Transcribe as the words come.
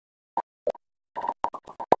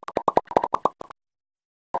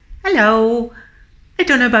Hello! I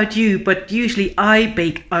don't know about you, but usually I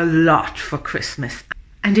bake a lot for Christmas,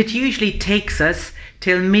 and it usually takes us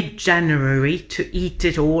till mid-January to eat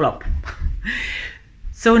it all up.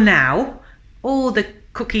 So now all the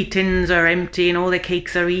cookie tins are empty and all the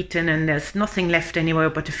cakes are eaten and there's nothing left anywhere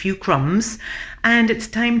but a few crumbs, and it's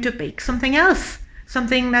time to bake something else.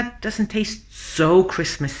 Something that doesn't taste so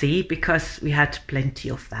Christmassy because we had plenty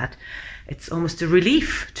of that. It's almost a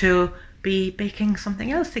relief to be baking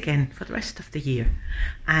something else again for the rest of the year.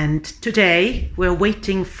 And today we're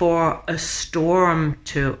waiting for a storm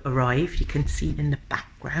to arrive. You can see in the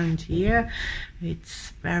background here,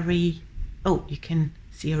 it's very, oh, you can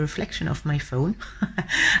see a reflection of my phone.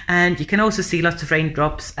 And you can also see lots of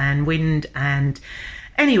raindrops and wind, and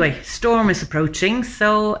anyway, storm is approaching,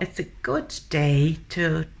 so it's a good day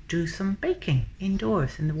to do some baking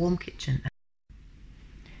indoors in the warm kitchen.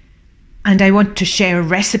 And I want to share a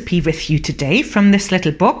recipe with you today from this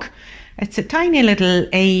little book. It's a tiny little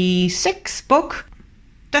A6 book.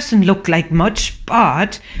 Doesn't look like much,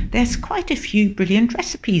 but there's quite a few brilliant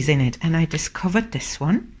recipes in it. And I discovered this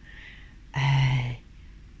one.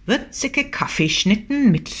 Würzige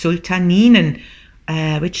Kaffeeschnitten mit Sultaninen,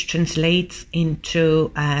 which translates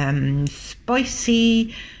into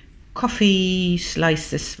spicy coffee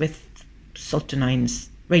slices with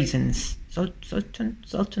sultanas, raisins.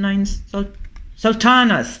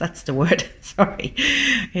 Sultanas, that's the word. Sorry,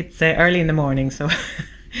 it's early in the morning, so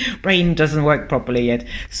brain doesn't work properly yet.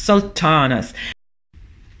 Sultanas.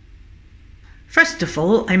 First of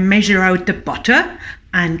all, I measure out the butter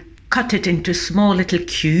and cut it into small little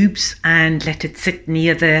cubes and let it sit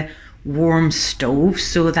near the warm stove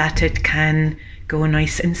so that it can go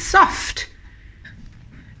nice and soft.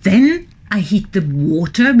 Then I heat the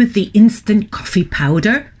water with the instant coffee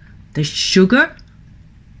powder, the sugar,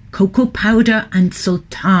 cocoa powder and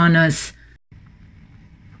sultanas.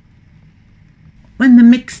 When the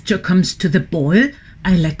mixture comes to the boil,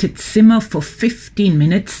 I let it simmer for 15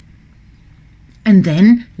 minutes and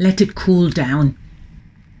then let it cool down.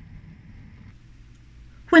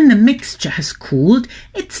 When the mixture has cooled,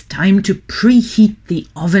 it's time to preheat the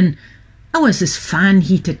oven. Ours is fan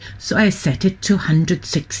heated, so I set it to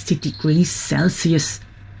 160 degrees Celsius.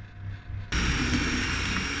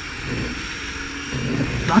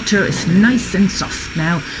 Butter is nice and soft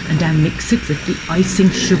now, and I mix it with the icing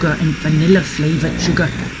sugar and vanilla flavoured sugar.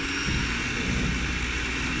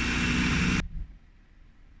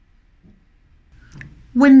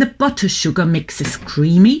 When the butter sugar mix is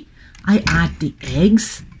creamy, I add the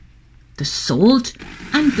eggs, the salt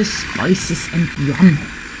and the spices and rum.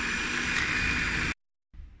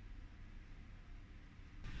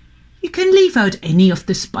 You can leave out any of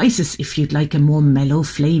the spices if you'd like a more mellow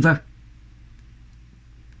flavour.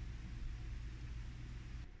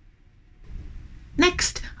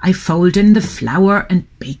 Next, I fold in the flour and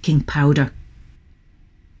baking powder.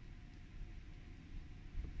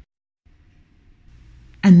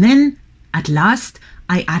 And then, at last,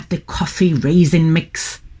 I add the coffee raisin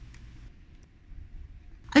mix.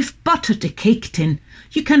 I've buttered the cake tin.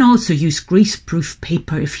 You can also use greaseproof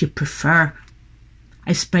paper if you prefer.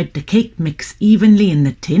 I spread the cake mix evenly in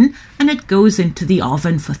the tin and it goes into the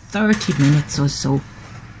oven for 30 minutes or so.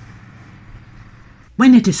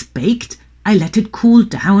 When it is baked, I let it cool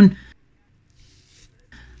down,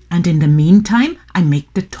 and in the meantime I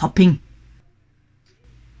make the topping.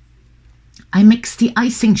 I mix the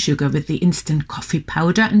icing sugar with the instant coffee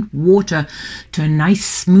powder and water to a nice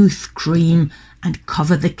smooth cream and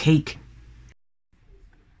cover the cake.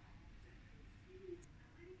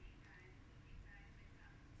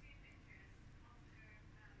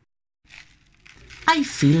 I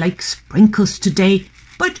feel like sprinkles today,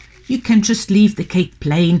 but you can just leave the cake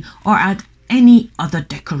plain or add any other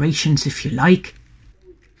decorations if you like.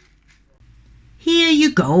 Here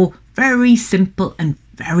you go, very simple and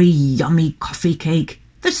very yummy coffee cake.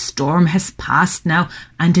 The storm has passed now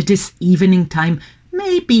and it is evening time.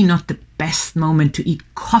 Maybe not the best moment to eat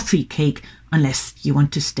coffee cake unless you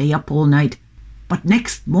want to stay up all night. But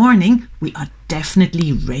next morning we are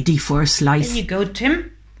definitely ready for a slice. There you go,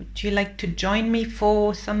 Tim. Would you like to join me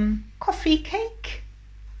for some coffee cake?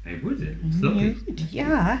 I would. It's lovely.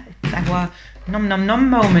 Yeah, it's our nom nom nom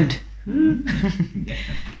moment. Nom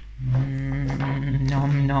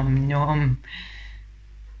nom nom.